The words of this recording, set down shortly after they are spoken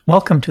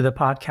Welcome to the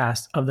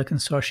podcast of the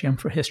Consortium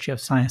for History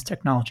of Science,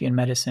 Technology, and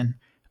Medicine.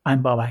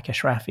 I'm Babak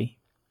Ashrafi.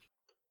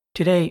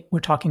 Today, we're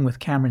talking with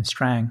Cameron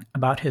Strang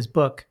about his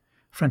book,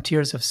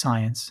 Frontiers of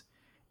Science,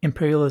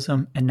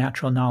 Imperialism and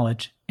Natural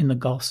Knowledge in the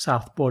Gulf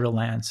South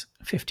Borderlands,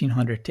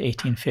 1500 to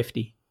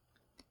 1850.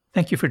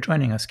 Thank you for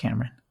joining us,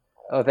 Cameron.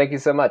 Oh, thank you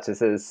so much.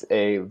 This is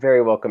a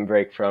very welcome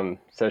break from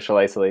social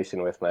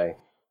isolation with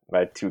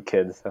my two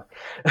kids.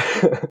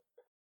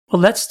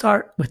 Well, let's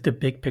start with the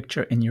big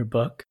picture in your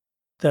book.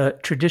 The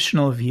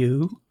traditional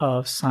view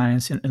of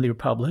science in the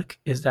Republic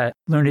is that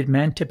learned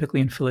men, typically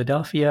in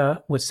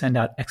Philadelphia, would send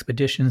out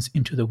expeditions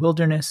into the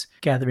wilderness,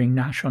 gathering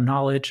natural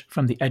knowledge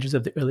from the edges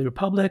of the early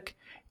Republic,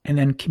 and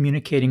then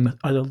communicating with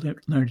other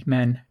learned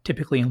men,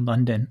 typically in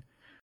London.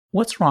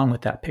 What's wrong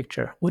with that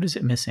picture? What is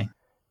it missing?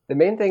 The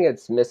main thing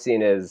it's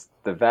missing is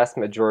the vast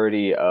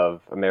majority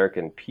of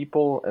American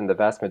people and the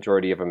vast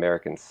majority of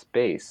American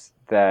space.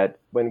 That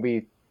when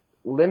we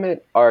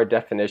limit our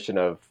definition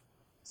of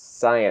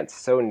science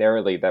so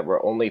narrowly that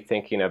we're only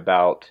thinking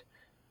about,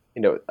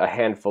 a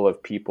handful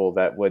of people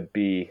that would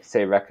be,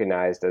 say,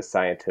 recognized as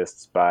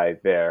scientists by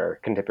their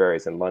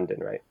contemporaries in London,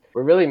 right?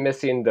 We're really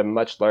missing the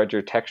much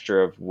larger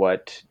texture of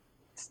what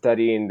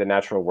studying the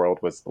natural world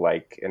was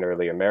like in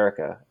early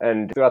America.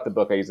 And throughout the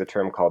book, I use a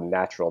term called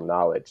natural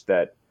knowledge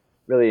that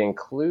really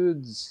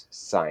includes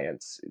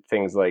science,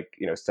 things like,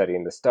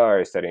 studying the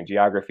stars, studying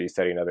geography,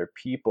 studying other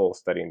people,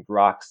 studying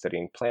rocks,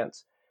 studying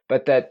plants,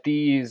 but that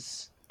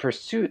these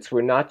pursuits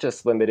were not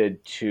just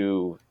limited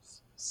to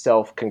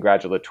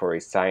self-congratulatory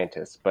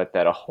scientists, but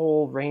that a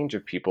whole range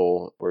of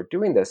people were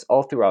doing this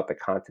all throughout the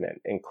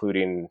continent,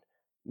 including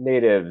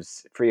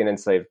natives, free and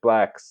enslaved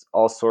blacks,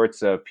 all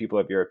sorts of people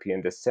of European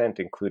descent,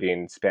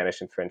 including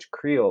Spanish and French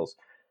Creoles.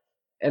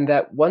 And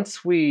that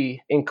once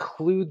we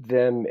include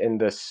them in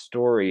the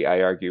story,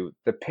 I argue,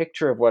 the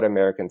picture of what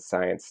American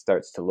science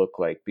starts to look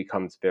like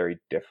becomes very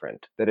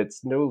different. That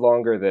it's no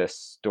longer this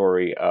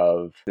story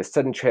of the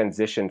sudden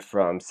transition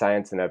from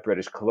science in a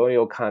British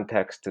colonial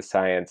context to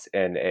science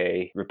in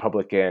a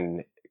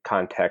Republican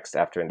context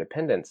after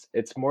independence.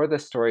 It's more the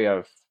story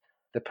of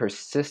the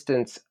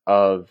persistence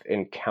of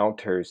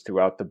encounters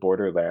throughout the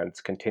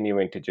borderlands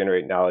continuing to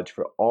generate knowledge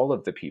for all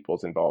of the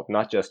peoples involved,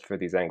 not just for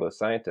these Anglo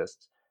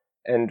scientists.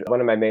 And one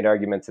of my main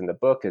arguments in the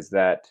book is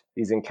that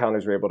these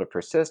encounters were able to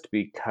persist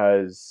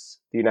because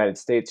the United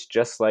States,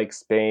 just like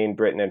Spain,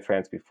 Britain, and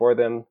France before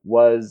them,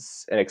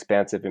 was an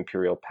expansive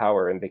imperial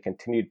power, and they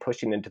continued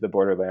pushing into the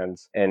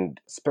borderlands and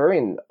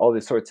spurring all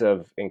these sorts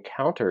of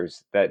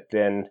encounters that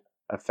then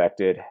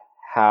affected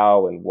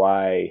how and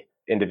why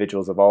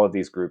individuals of all of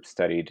these groups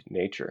studied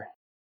nature.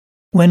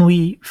 When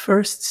we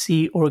first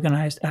see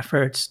organized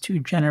efforts to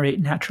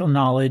generate natural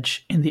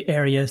knowledge in the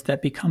areas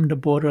that become the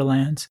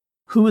borderlands,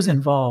 who was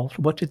involved?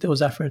 What did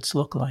those efforts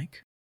look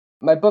like?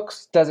 My book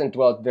doesn't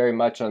dwell very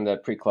much on the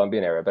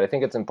pre-Columbian era, but I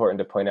think it's important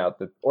to point out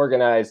that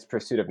organized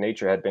pursuit of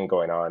nature had been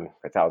going on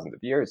for thousands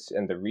of years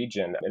in the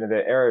region. And in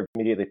the era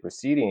immediately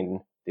preceding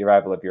the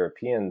arrival of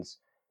Europeans,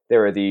 there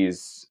were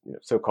these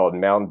so-called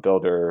mound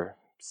builder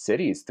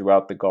cities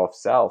throughout the Gulf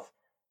South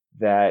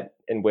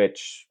in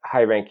which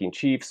high-ranking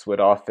chiefs would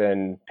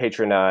often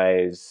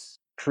patronize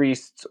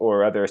priests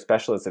or other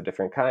specialists of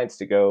different kinds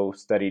to go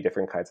study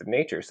different kinds of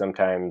nature.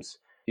 Sometimes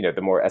the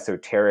more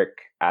esoteric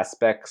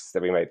aspects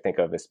that we might think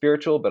of as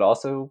spiritual, but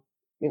also,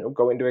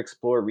 going to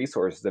explore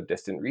resources of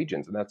distant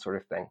regions and that sort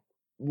of thing.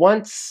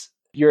 Once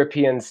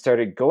Europeans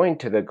started going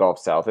to the Gulf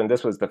South, and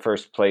this was the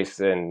first place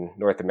in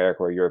North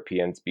America where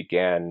Europeans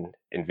began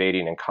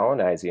invading and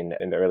colonizing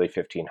in the early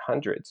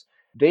 1500s,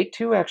 they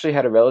too actually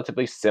had a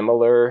relatively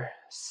similar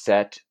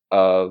set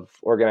of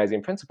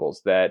organizing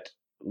principles that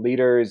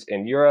leaders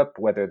in Europe,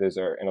 whether those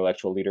are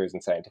intellectual leaders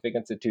in scientific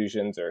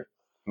institutions or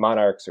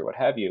monarchs or what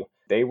have you,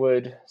 they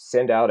would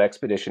send out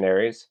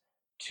expeditionaries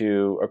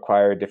to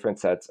acquire different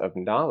sets of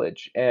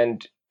knowledge.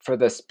 And for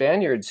the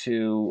Spaniards,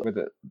 who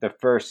were the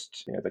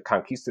first, the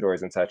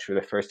conquistadors and such, who were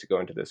the first to go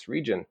into this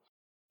region,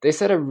 they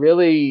set a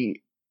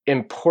really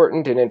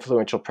important and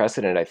influential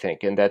precedent, I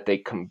think, in that they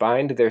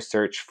combined their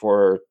search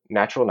for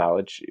natural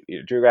knowledge,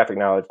 geographic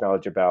knowledge,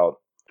 knowledge about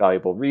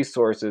valuable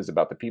resources,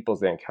 about the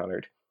peoples they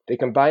encountered. They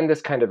combined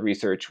this kind of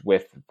research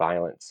with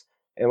violence.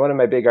 And one of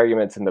my big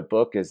arguments in the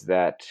book is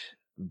that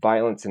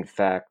violence, in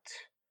fact,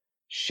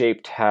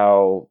 shaped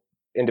how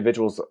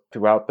individuals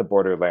throughout the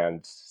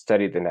borderlands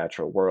studied the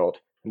natural world.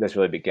 And this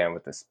really began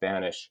with the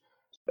Spanish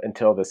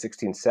until the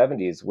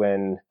 1670s,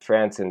 when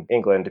France and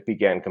England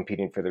began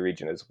competing for the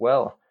region as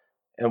well.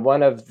 And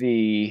one of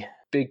the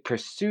big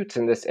pursuits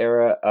in this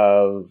era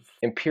of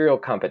imperial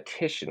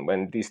competition,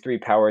 when these three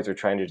powers were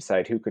trying to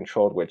decide who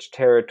controlled which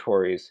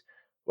territories,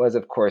 was,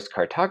 of course,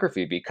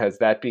 cartography, because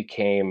that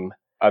became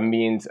a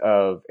means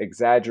of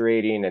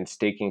exaggerating and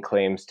staking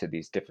claims to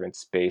these different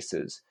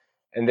spaces.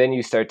 And then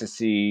you start to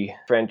see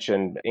French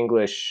and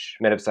English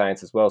men of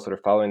science as well sort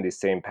of following these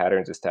same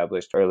patterns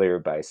established earlier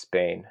by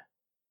Spain.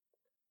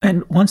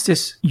 And once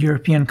this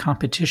European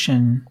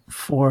competition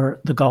for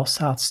the Gulf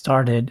South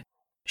started,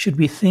 should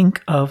we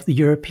think of the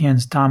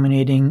Europeans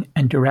dominating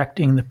and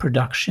directing the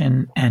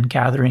production and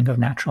gathering of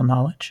natural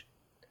knowledge?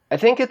 I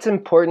think it's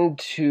important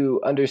to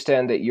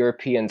understand that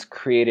Europeans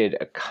created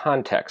a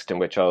context in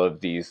which all of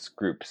these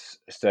groups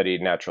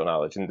studied natural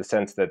knowledge, in the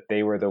sense that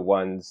they were the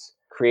ones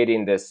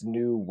creating this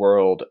new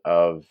world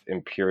of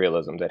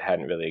imperialism that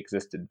hadn't really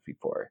existed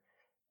before.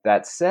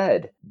 That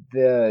said,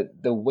 the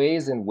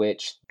ways in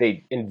which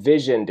they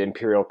envisioned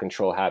imperial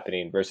control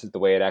happening versus the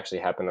way it actually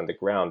happened on the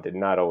ground did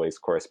not always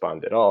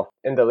correspond at all.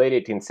 In the late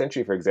 18th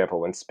century, for example,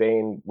 when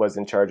Spain was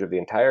in charge of the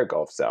entire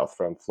Gulf South,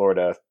 from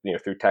Florida,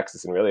 through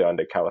Texas and really on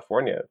to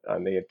California,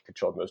 they had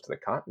controlled most of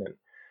the continent,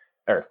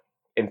 or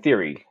in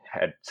theory,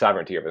 had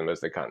sovereignty over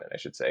most of the continent, I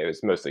should say. It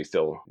was mostly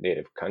still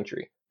native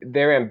country.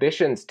 Their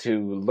ambitions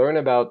to learn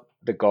about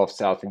the Gulf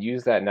South and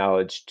use that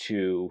knowledge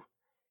to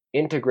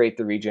integrate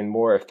the region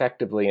more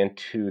effectively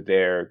into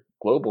their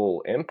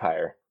global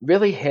empire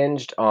really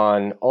hinged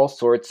on all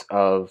sorts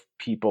of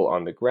people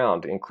on the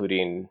ground,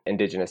 including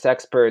indigenous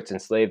experts,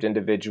 enslaved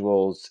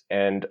individuals,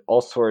 and all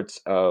sorts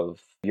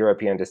of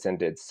European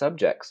descended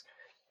subjects.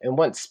 And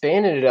what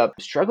Spain ended up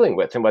struggling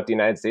with, and what the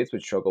United States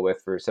would struggle with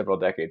for several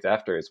decades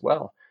after as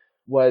well,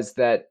 was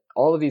that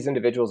all of these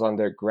individuals on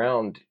their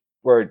ground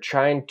were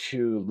trying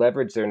to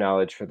leverage their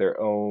knowledge for their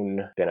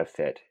own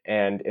benefit.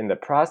 And in the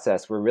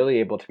process, were really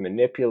able to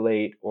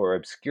manipulate or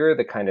obscure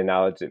the kind of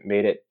knowledge that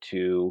made it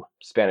to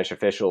Spanish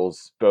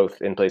officials,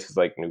 both in places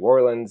like New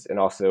Orleans and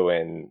also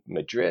in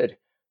Madrid,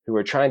 who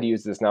were trying to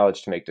use this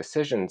knowledge to make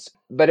decisions.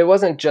 But it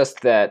wasn't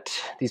just that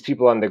these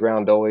people on the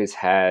ground always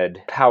had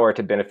power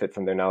to benefit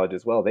from their knowledge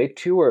as well. They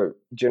too were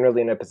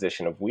generally in a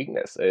position of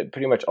weakness.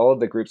 Pretty much all of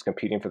the groups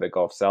competing for the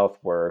Gulf South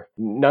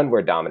none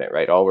were dominant,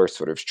 right? All were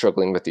sort of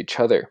struggling with each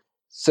other.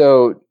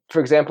 So, for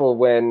example,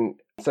 when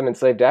some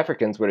enslaved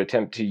Africans would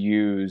attempt to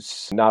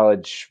use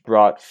knowledge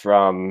brought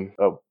from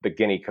the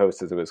Guinea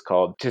Coast, as it was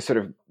called, to sort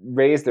of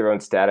raise their own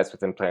status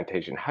within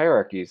plantation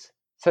hierarchies,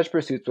 such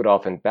pursuits would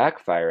often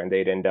backfire and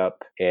they'd end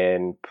up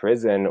in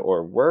prison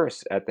or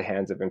worse at the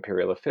hands of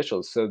imperial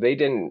officials. So they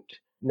didn't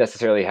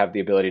necessarily have the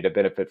ability to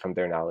benefit from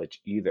their knowledge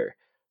either.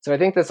 So I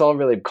think this all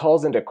really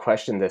calls into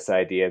question this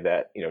idea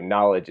that,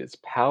 knowledge is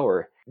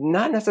power.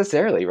 Not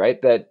necessarily,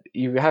 right? That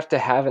you have to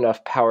have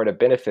enough power to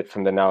benefit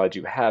from the knowledge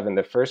you have in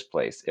the first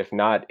place. If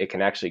not, it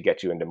can actually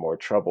get you into more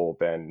trouble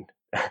than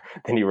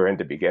than you were in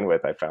to begin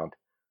with, I found.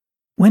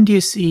 When do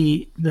you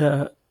see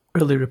the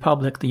early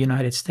republic, the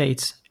United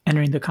States,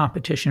 entering the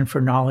competition for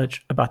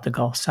knowledge about the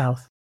Gulf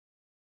South?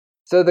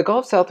 So the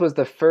Gulf South was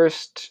the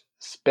first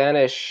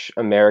Spanish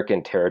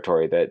American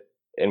territory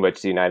in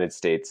which the United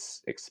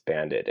States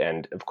expanded.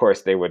 And of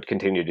course, they would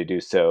continue to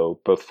do so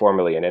both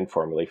formally and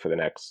informally for the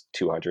next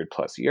 200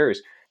 plus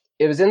years.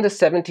 It was in the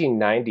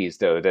 1790s,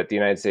 though, that the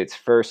United States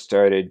first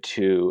started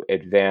to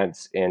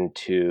advance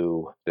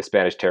into the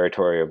Spanish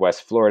territory of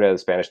West Florida, the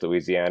Spanish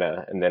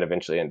Louisiana, and then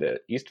eventually into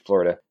East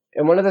Florida.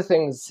 And one of the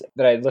things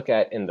that I look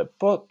at in the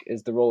book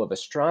is the role of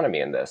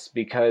astronomy in this,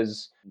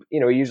 because,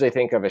 we usually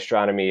think of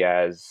astronomy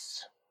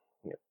as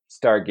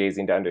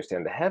stargazing to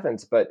understand the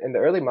heavens. But in the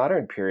early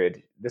modern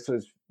period, this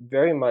was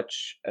very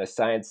much a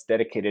science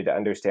dedicated to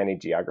understanding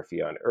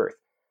geography on Earth,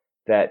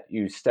 that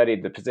you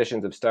studied the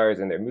positions of stars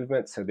and their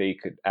movements so that you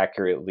could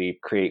accurately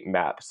create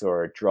maps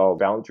or draw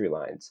boundary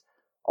lines,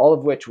 all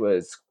of which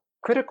was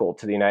critical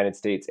to the United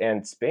States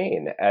and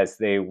Spain as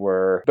they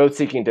were both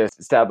seeking to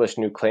establish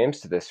new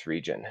claims to this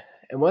region.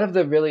 And one of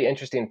the really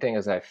interesting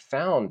things I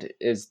found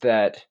is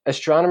that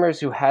astronomers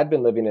who had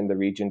been living in the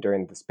region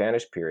during the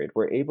Spanish period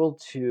were able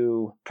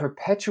to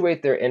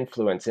perpetuate their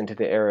influence into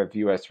the era of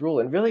US rule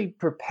and really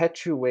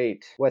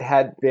perpetuate what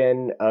had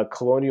been a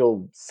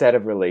colonial set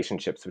of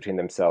relationships between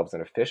themselves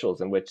and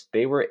officials, in which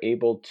they were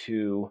able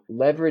to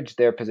leverage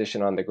their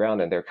position on the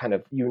ground and their kind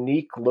of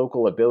unique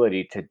local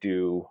ability to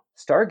do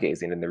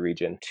stargazing in the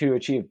region to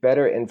achieve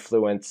better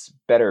influence,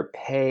 better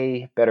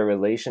pay, better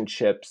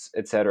relationships,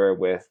 etc.,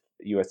 with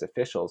US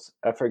officials.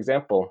 For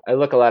example, I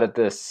look a lot at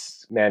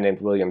this man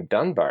named William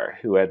Dunbar,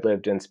 who had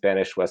lived in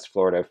Spanish West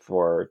Florida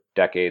for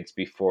decades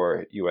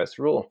before US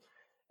rule.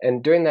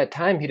 And during that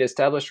time, he'd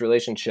established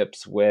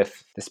relationships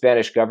with the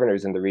Spanish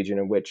governors in the region,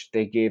 in which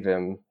they gave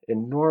him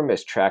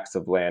enormous tracts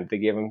of land. They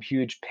gave him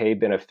huge pay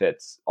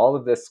benefits, all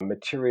of this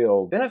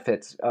material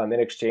benefits in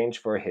exchange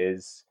for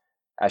his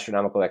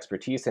astronomical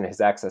expertise and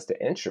his access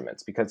to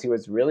instruments, because he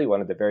was really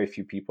one of the very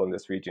few people in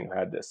this region who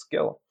had this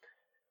skill.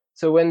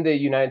 So when the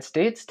United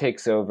States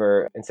takes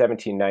over in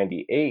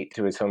 1798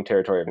 to his home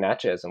territory of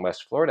Natchez in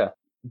West Florida,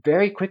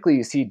 very quickly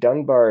you see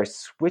Dunbar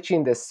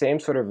switching this same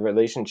sort of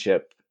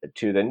relationship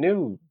to the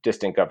new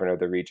distant governor of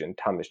the region,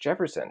 Thomas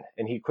Jefferson.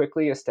 And he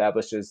quickly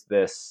establishes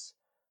this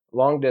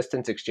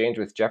long-distance exchange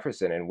with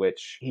Jefferson, in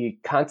which he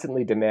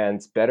constantly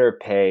demands better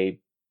pay,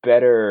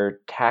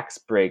 better tax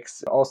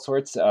breaks, all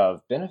sorts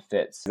of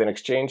benefits in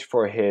exchange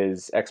for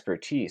his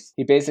expertise.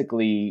 He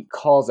basically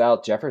calls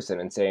out Jefferson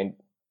and saying,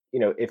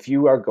 if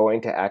you are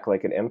going to act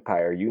like an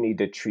empire, you need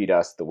to treat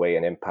us the way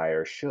an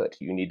empire should.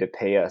 You need to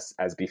pay us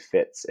as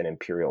befits an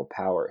imperial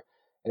power.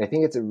 And I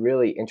think it's a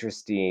really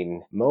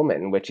interesting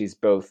moment in which he's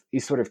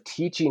sort of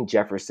teaching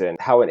Jefferson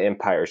how an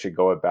empire should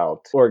go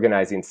about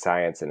organizing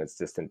science in its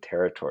distant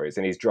territories.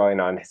 And he's drawing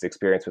on his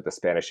experience with the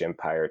Spanish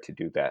Empire to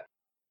do that.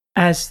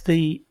 As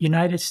the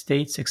United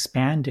States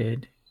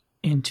expanded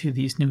into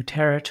these new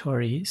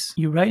territories,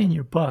 you write in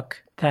your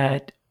book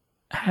that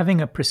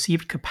having a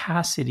perceived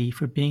capacity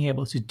for being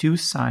able to do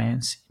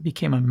science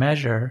became a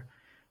measure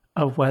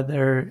of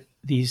whether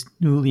these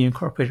newly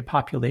incorporated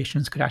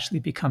populations could actually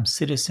become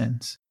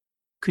citizens.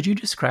 Could you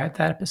describe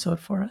that episode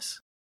for us?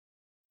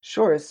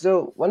 Sure.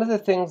 So, one of the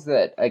things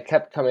that I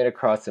kept coming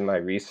across in my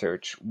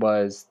research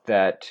was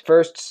that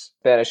first,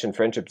 Spanish and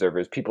French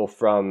observers, people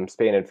from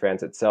Spain and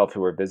France itself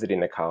who were visiting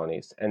the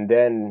colonies, and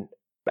then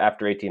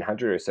after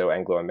 1800 or so,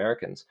 Anglo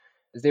Americans,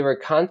 they were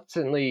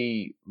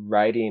constantly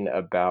writing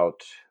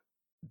about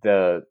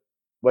the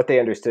what they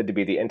understood to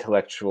be the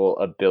intellectual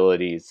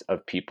abilities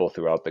of people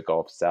throughout the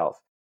Gulf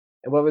South.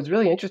 And what was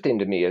really interesting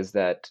to me is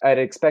that I'd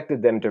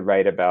expected them to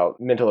write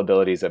about mental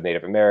abilities of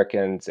Native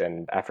Americans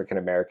and African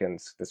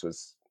Americans. This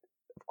was,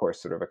 of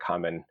course, sort of a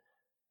common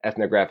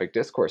ethnographic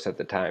discourse at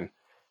the time.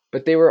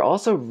 But they were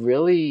also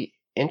really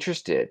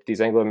interested,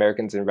 these Anglo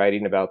Americans, in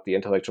writing about the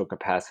intellectual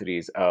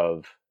capacities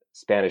of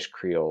Spanish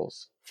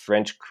Creoles,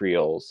 French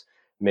Creoles,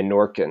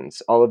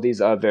 Minorcans, all of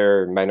these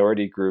other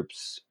minority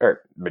groups,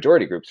 or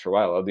majority groups for a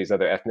while, all of these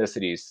other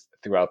ethnicities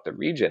throughout the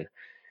region.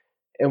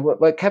 And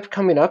what kept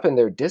coming up in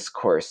their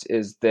discourse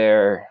is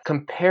they're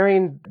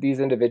comparing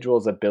these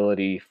individuals'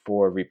 ability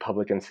for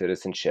Republican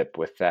citizenship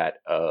with that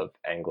of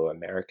Anglo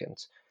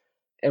Americans.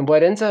 And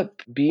what ends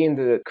up being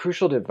the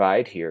crucial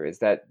divide here is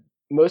that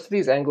most of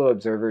these Anglo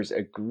observers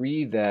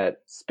agree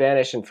that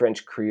Spanish and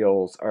French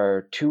Creoles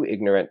are too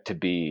ignorant to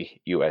be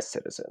US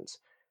citizens.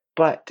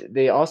 But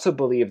they also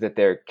believe that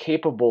they're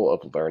capable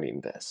of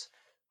learning this.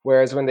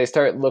 Whereas when they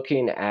start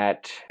looking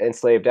at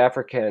enslaved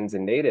Africans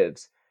and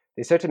natives,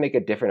 they start to make a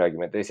different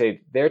argument. They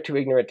say they're too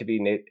ignorant to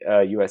be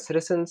US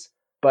citizens,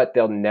 but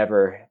they'll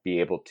never be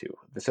able to.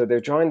 So they're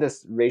drawing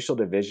this racial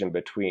division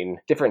between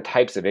different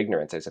types of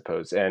ignorance, I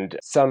suppose, and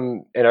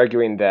some in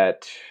arguing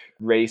that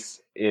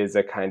race is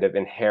a kind of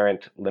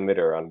inherent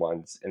limiter on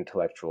one's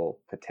intellectual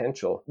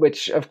potential,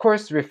 which of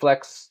course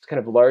reflects kind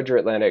of larger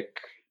Atlantic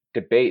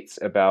debates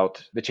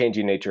about the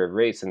changing nature of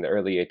race in the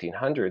early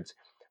 1800s.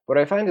 What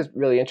I find is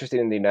really interesting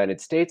in the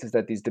United States is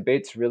that these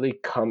debates really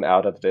come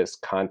out of this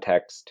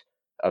context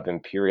of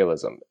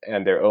imperialism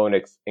and their own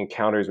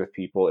encounters with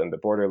people in the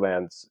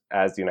borderlands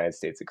as the United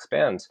States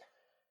expands.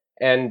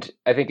 And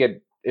I think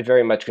it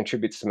very much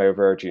contributes to my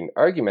overarching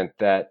argument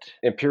that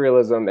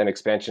imperialism and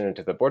expansion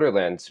into the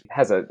borderlands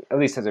at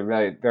least has a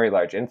very, very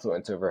large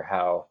influence over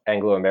how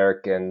Anglo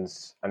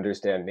Americans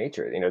understand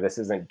nature. This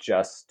isn't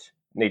just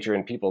nature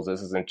and peoples.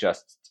 This isn't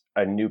just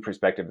a new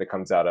perspective that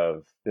comes out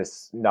of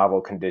this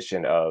novel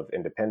condition of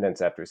independence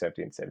after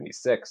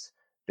 1776.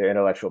 Their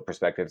intellectual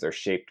perspectives are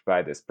shaped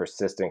by this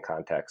persistent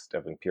context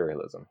of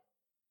imperialism.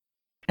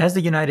 As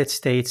the United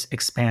States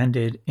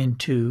expanded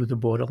into the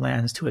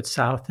borderlands to its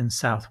south and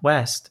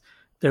southwest,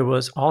 there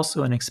was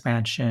also an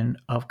expansion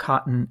of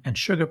cotton and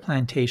sugar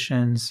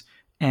plantations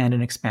and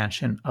an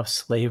expansion of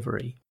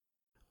slavery.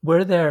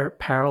 Were there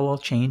parallel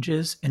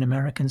changes in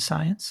American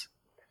science?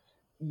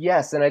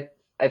 Yes, and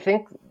I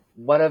think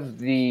one of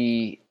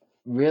the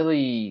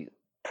really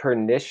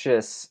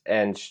pernicious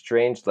and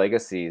strange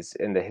legacies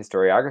in the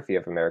historiography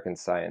of American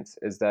science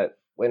is that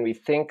when we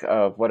think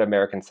of what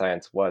American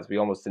science was, we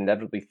almost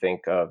inevitably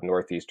think of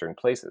northeastern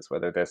places,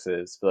 whether this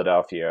is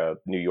Philadelphia,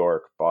 New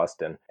York,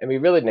 Boston. And we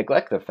really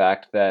neglect the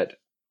fact that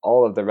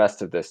all of the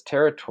rest of this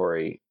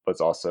territory was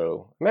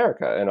also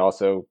America and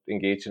also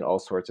engaged in all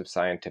sorts of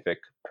scientific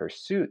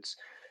pursuits.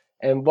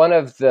 And one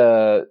of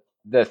the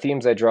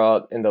themes I draw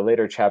out in the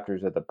later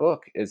chapters of the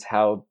book is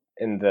how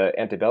in the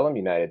antebellum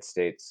United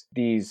States,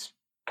 these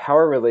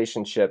power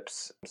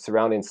relationships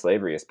surrounding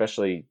slavery,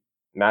 especially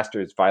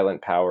masters'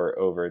 violent power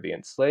over the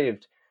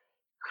enslaved,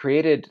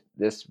 created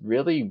this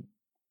really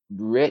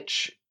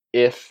rich,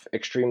 if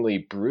extremely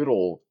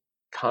brutal,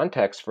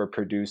 context for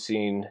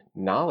producing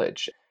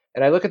knowledge.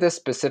 And I look at this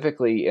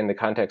specifically in the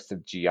context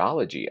of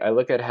geology. I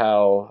look at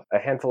how a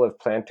handful of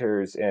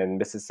planters in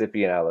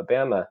Mississippi and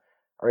Alabama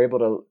are able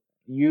to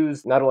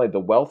use not only the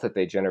wealth that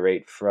they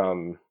generate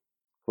from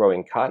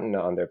growing cotton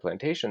on their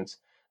plantations,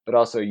 but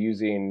also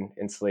using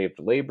enslaved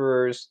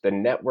laborers, the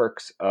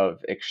networks of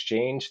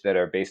exchange that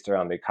are based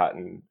around the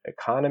cotton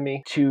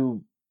economy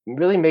to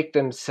really make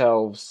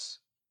themselves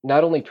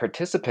not only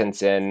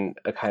participants in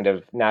a kind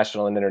of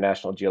national and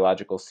international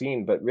geological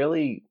scene, but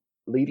really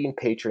leading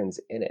patrons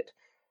in it.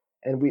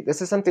 And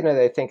this is something that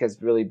I think has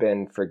really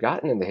been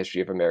forgotten in the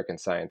history of American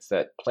science,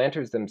 that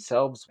planters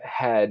themselves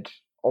had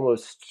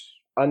almost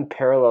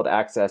unparalleled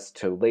access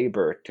to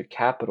labor, to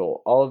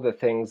capital, all of the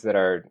things that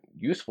are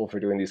useful for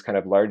doing these kind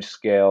of large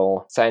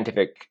scale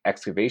scientific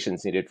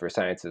excavations needed for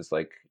sciences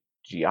like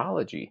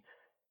geology.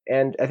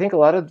 And I think a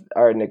lot of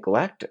our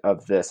neglect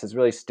of this has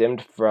really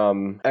stemmed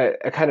from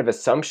a kind of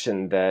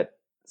assumption that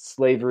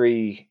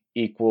slavery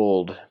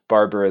equaled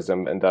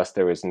barbarism, and thus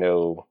there was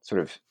no sort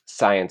of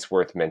science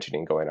worth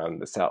mentioning going on in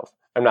the South.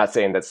 I'm not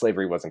saying that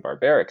slavery wasn't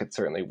barbaric, it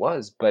certainly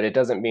was, but it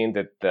doesn't mean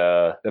that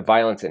the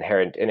violence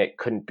inherent in it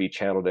couldn't be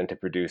channeled into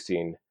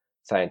producing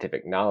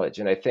scientific knowledge.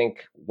 And I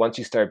think once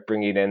you start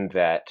bringing in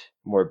that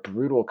more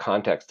brutal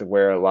context of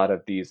where a lot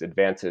of these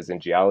advances in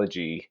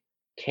geology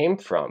came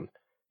from,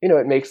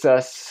 it makes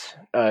us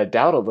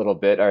doubt a little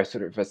bit our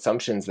sort of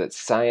assumptions that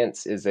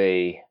science is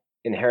a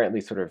inherently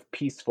sort of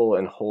peaceful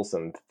and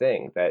wholesome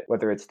thing, that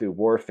whether it's through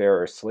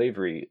warfare or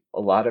slavery, a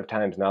lot of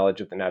times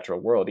knowledge of the natural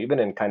world, even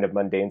in kind of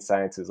mundane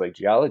sciences like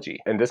geology,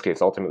 in this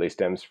case ultimately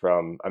stems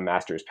from a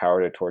master's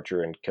power to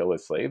torture and kill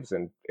his slaves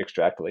and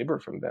extract labor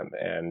from them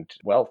and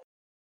wealth.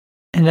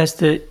 And as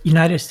the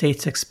United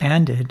States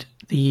expanded,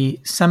 the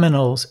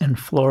Seminoles in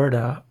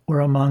Florida were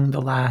among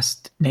the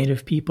last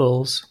native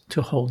peoples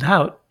to hold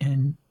out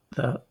in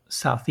the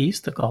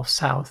Southeast, the Gulf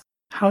South.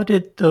 How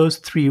did those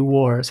three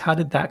wars, how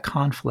did that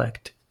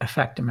conflict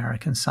affect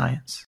American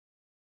science?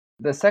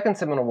 The Second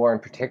Seminole War in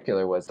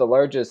particular was the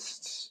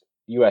largest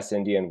U.S.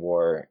 Indian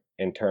War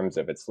in terms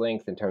of its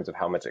length, in terms of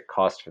how much it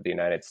cost for the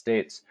United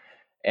States.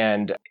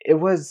 And it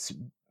was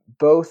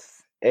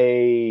both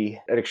an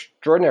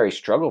extraordinary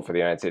struggle for the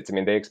United States. I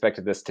mean, they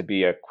expected this to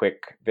be a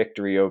quick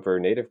victory over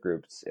native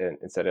groups, and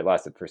instead it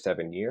lasted for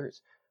 7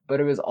 years. But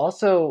it was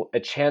also a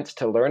chance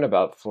to learn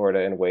about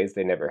Florida in ways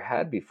they never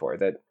had before,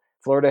 that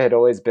Florida had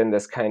always been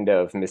this kind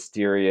of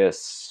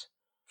mysterious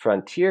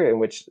frontier in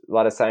which a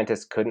lot of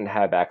scientists couldn't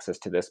have access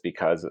to this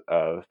because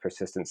of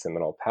persistent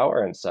Seminole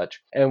power and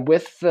such. And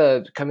with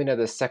the coming of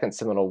the Second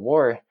Seminole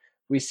War,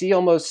 we see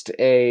almost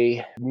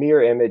a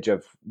mirror image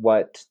of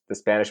what the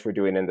Spanish were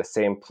doing in the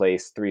same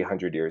place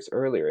 300 years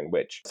earlier, in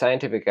which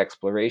scientific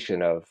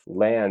exploration of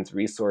lands,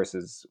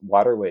 resources,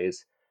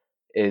 waterways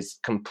is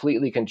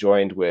completely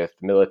conjoined with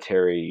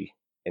military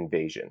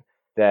invasion.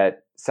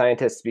 That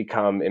scientists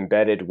become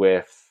embedded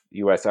with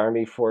US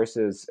Army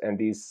forces, and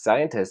these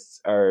scientists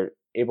are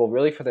able,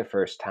 really for the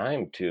first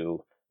time,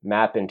 to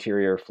map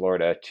interior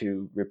Florida,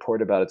 to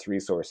report about its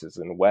resources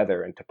and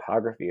weather and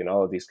topography and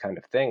all of these kind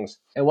of things.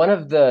 And one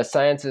of the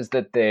sciences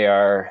that they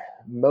are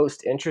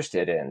most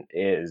interested in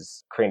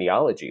is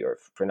craniology or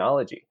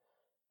phrenology.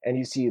 And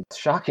you see a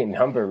shocking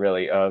number,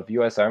 really, of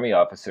U.S. Army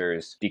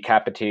officers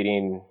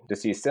decapitating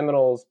deceased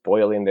Seminoles,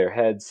 boiling their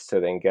heads so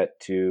they can get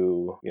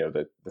to,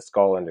 the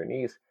skull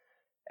underneath,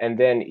 and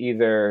then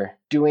either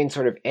doing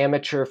sort of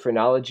amateur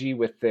phrenology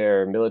with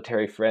their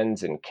military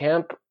friends in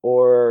camp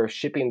or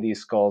shipping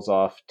these skulls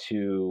off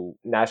to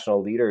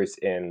national leaders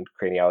in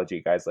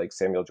craniology, guys like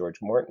Samuel George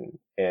Morton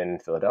in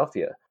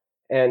Philadelphia.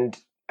 And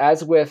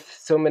as with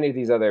so many of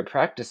these other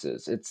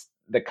practices, it's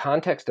the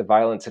context of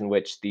violence in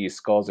which these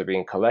skulls are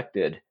being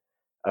collected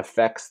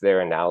affects their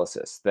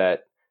analysis.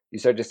 That you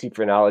start to see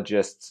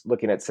phrenologists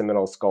looking at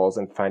Seminole skulls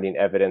and finding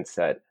evidence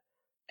that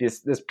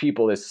this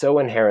people is so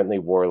inherently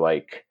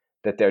warlike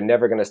that they're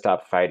never going to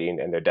stop fighting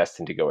and they're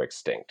destined to go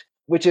extinct,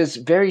 which is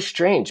very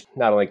strange,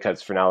 not only because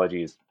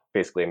phrenology is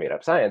basically a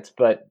made-up science,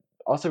 but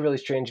also really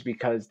strange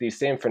because these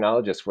same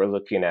phrenologists were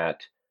looking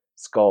at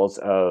skulls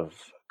of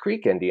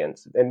Creek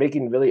Indians and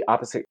making really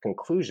opposite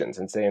conclusions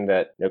and saying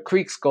that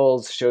Creek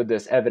skulls showed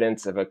this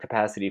evidence of a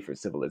capacity for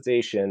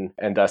civilization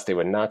and thus they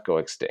would not go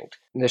extinct.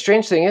 And the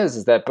strange thing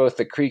is that both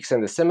the Creeks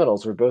and the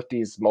Seminoles were both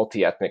these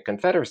multi-ethnic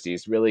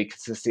confederacies, really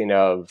consisting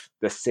of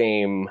the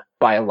same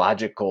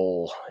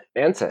biological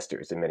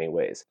ancestors in many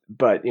ways.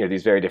 But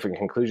these very different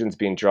conclusions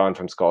being drawn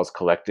from skulls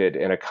collected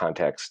in a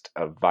context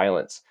of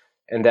violence.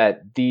 And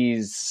that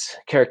these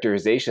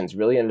characterizations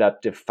really ended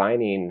up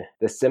defining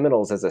the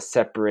Seminoles as a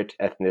separate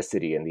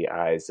ethnicity in the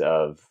eyes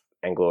of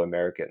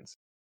Anglo-Americans.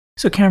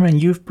 So, Cameron,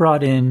 you've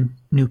brought in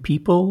new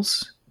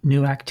peoples,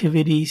 new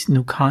activities,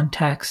 new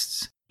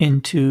contexts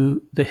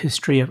into the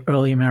history of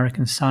early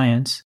American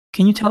science.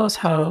 Can you tell us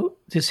how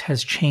this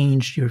has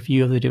changed your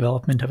view of the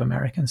development of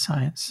American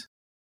science?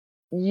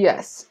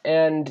 Yes.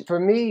 And for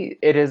me,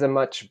 it is a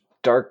much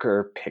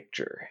darker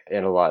picture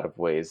in a lot of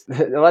ways,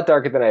 a lot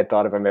darker than I had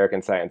thought of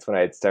American science when I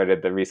had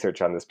started the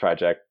research on this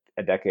project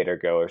a decade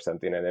ago or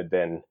something, and had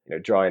been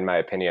drawing my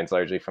opinions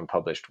largely from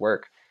published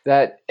work.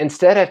 That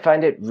instead, I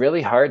find it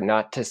really hard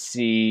not to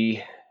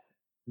see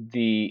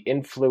the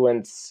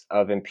influence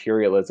of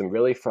imperialism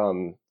really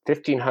from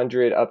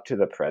 1500 up to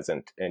the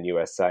present in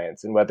U.S.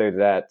 science, and whether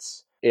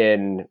that's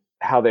in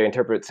how they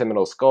interpret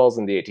Seminole skulls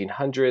in the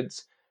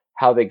 1800s,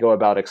 how they go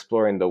about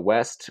exploring the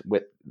West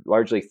with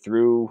largely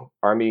through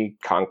Army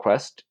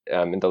conquest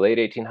in the late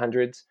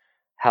 1800s,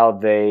 how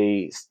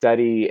they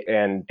study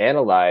and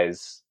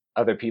analyze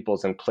other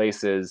peoples and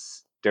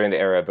places during the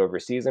era of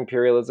overseas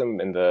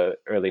imperialism in the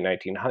early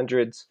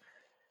 1900s,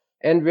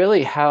 and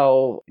really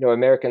how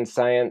American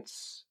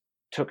science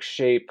took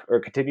shape or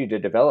continued to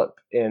develop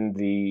in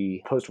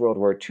the post-World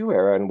War II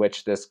era, in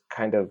which this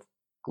kind of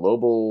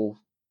global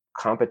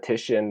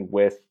competition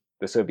with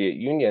the Soviet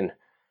Union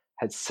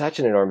had such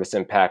an enormous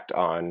impact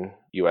on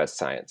U.S.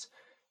 science.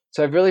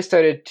 So I've really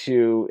started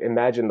to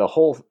imagine the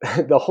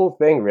whole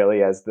thing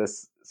really as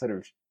this sort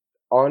of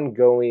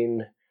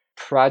ongoing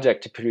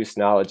project to produce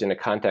knowledge in a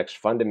context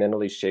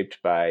fundamentally shaped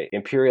by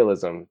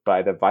imperialism,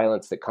 by the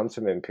violence that comes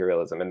from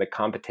imperialism and the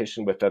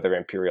competition with other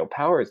imperial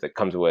powers that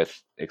comes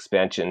with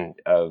expansion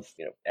of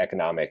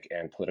economic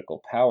and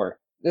political power.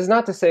 This is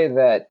not to say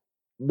that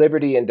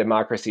liberty and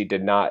democracy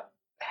did not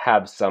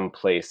have some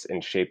place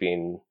in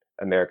shaping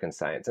American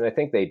science. And I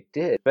think they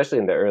did, especially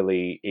in the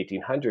early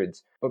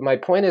 1800s. But my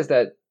point is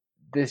that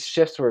these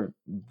shifts were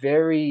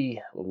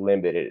very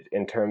limited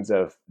in terms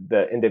of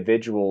the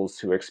individuals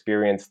who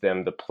experienced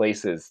them, the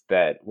places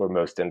that were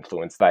most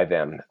influenced by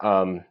them.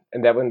 And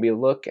that when we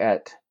look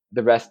at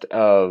the rest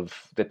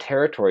of the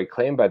territory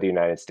claimed by the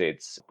United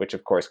States, which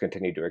of course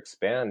continued to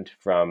expand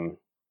from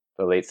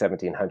the late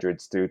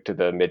 1700s through to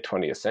the mid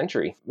 20th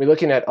century, we're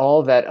looking at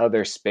all that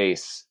other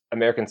space.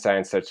 American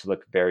science starts to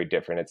look very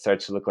different. It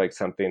starts to look like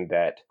something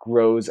that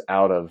grows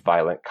out of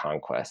violent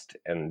conquest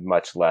and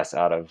much less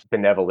out of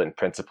benevolent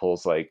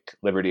principles like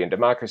liberty and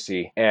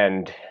democracy.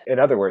 And in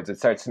other words, it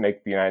starts to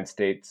make the United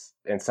States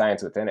and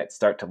science within it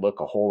start to look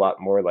a whole lot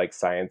more like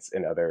science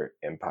in other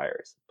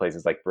empires,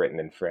 places like Britain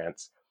and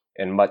France,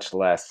 and much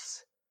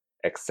less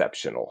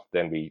exceptional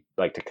than we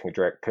like to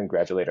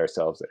congratulate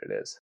ourselves that it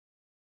is.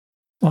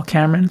 Well,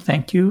 Cameron,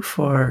 thank you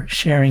for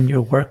sharing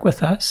your work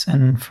with us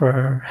and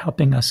for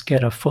helping us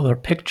get a fuller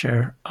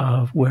picture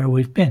of where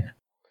we've been.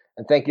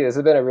 And thank you. This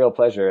has been a real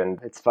pleasure, and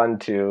it's fun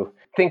to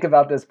think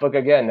about this book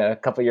again a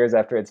couple years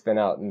after it's been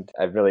out, and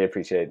I really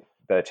appreciate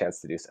the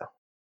chance to do so.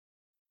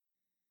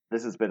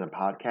 This has been a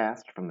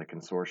podcast from the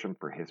Consortium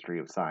for History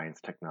of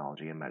Science,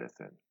 Technology, and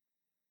Medicine.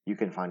 You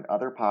can find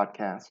other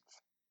podcasts,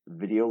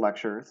 video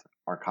lectures,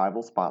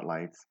 archival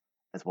spotlights,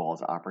 as well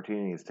as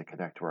opportunities to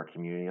connect to our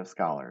community of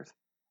scholars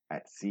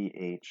at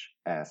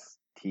chstm.org.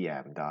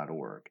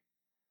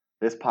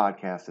 This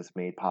podcast is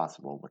made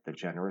possible with the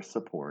generous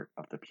support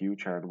of the Pew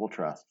Charitable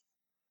Trust,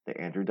 the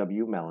Andrew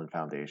W. Mellon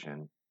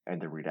Foundation, and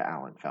the Rita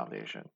Allen Foundation.